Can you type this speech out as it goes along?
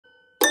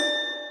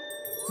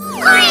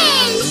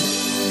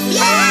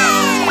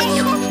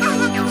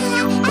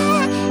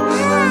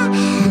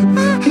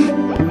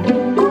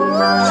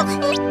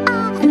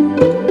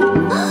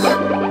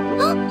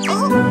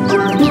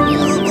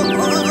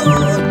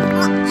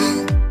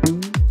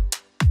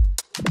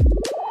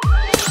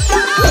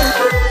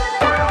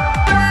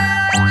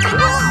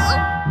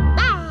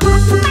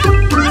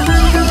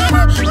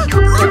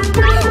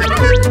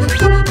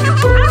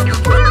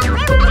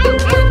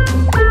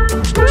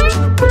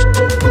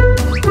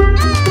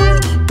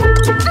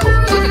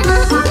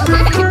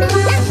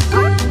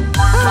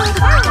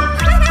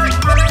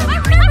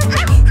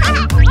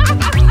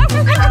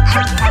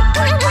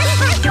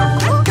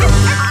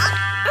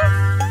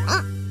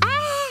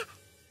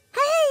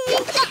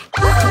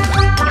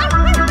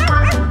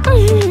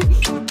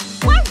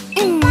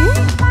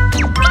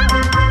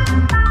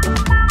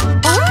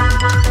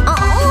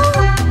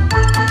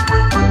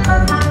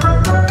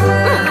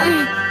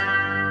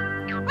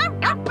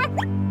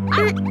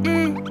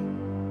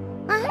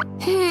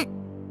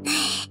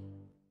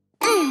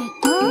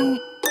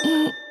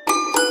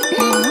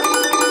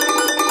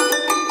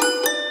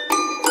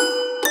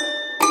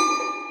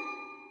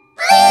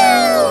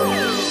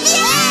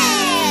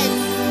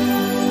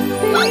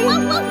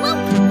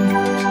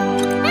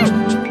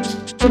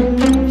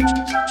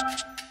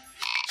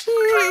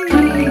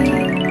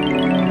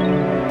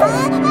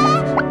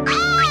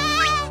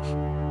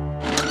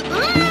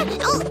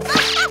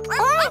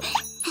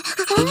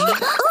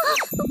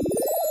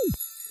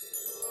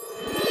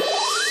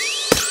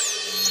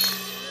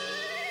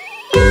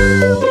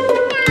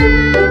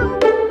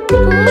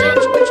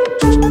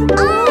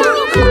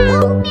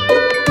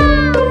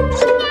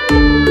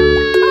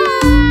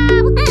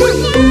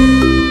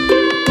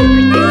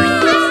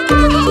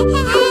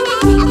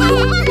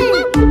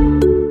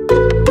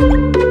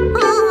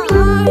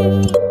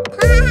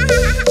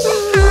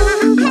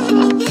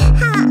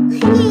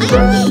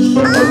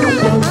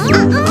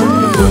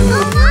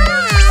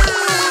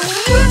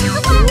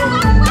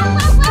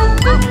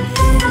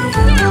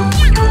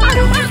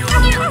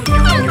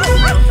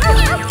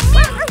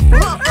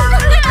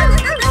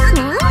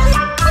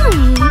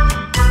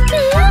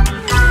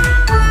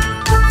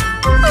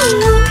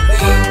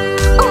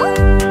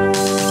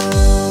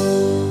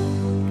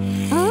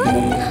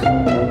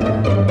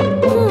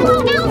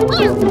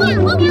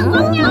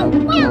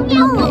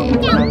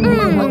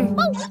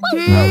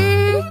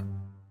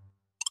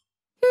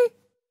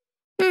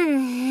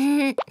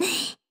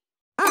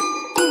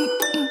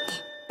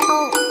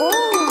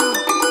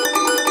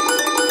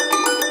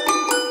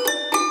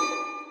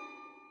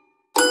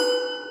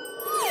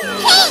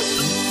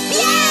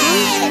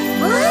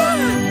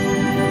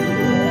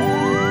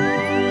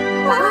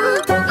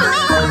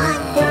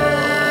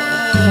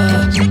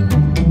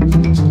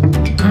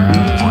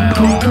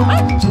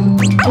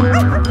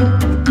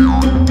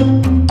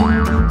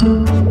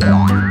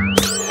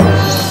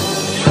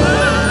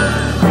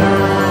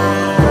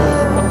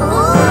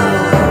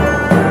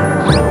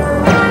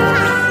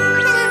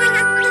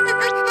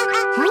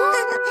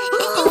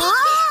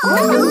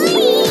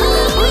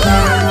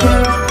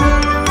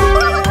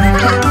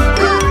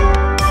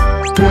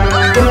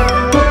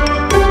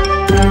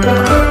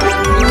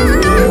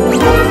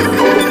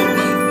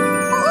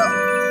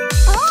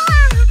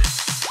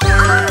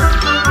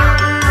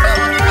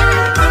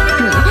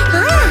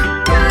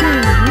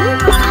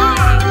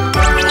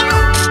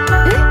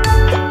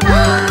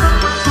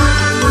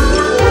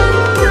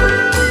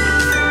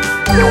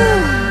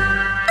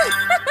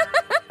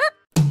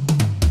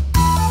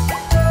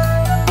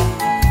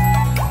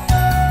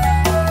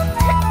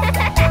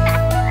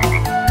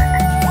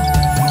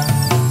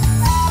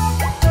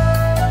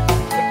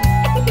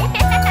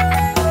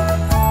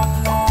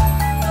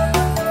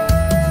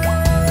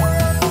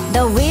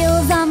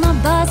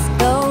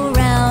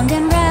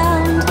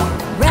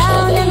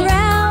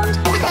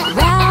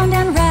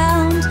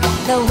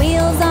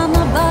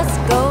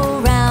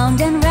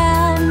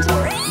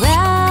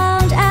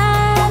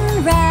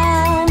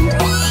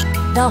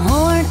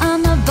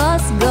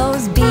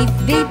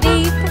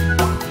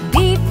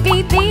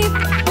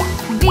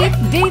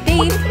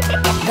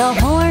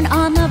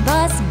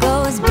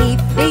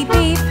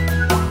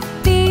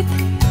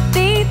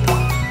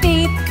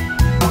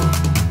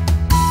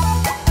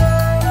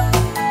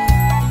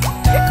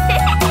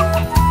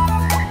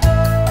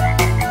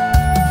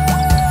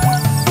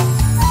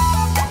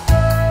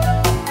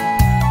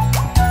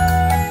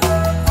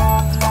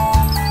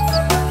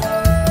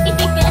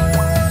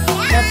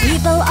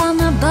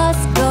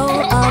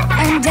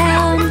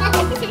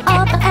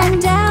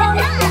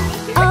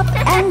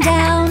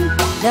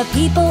The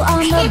people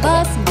on the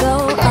bus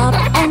go up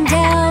and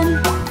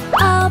down,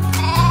 up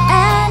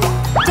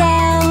and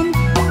down.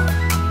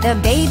 The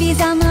babies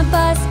on the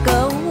bus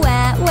go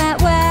wah, wah,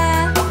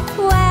 wah,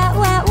 wah,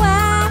 wah,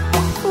 wah,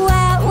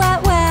 wah, wah,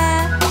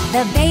 wah.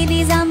 The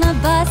babies on the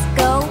bus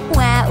go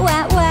wah,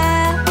 wah,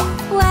 wah,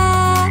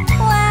 wah,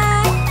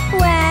 wah,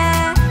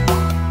 wah.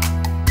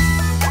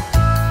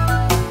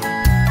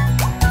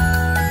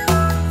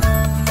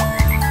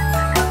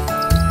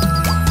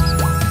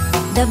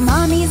 The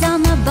mommies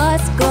on the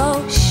bus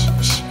go shh,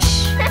 shh,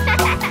 shh.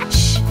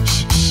 Shh,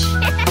 shh,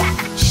 shh.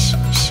 Shh,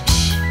 shh.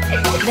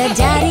 The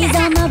daddies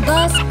on the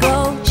bus go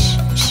shh,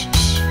 shh,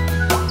 shh.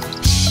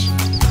 Shh,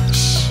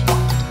 shh.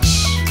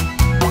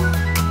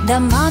 The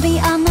mommy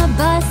on the bus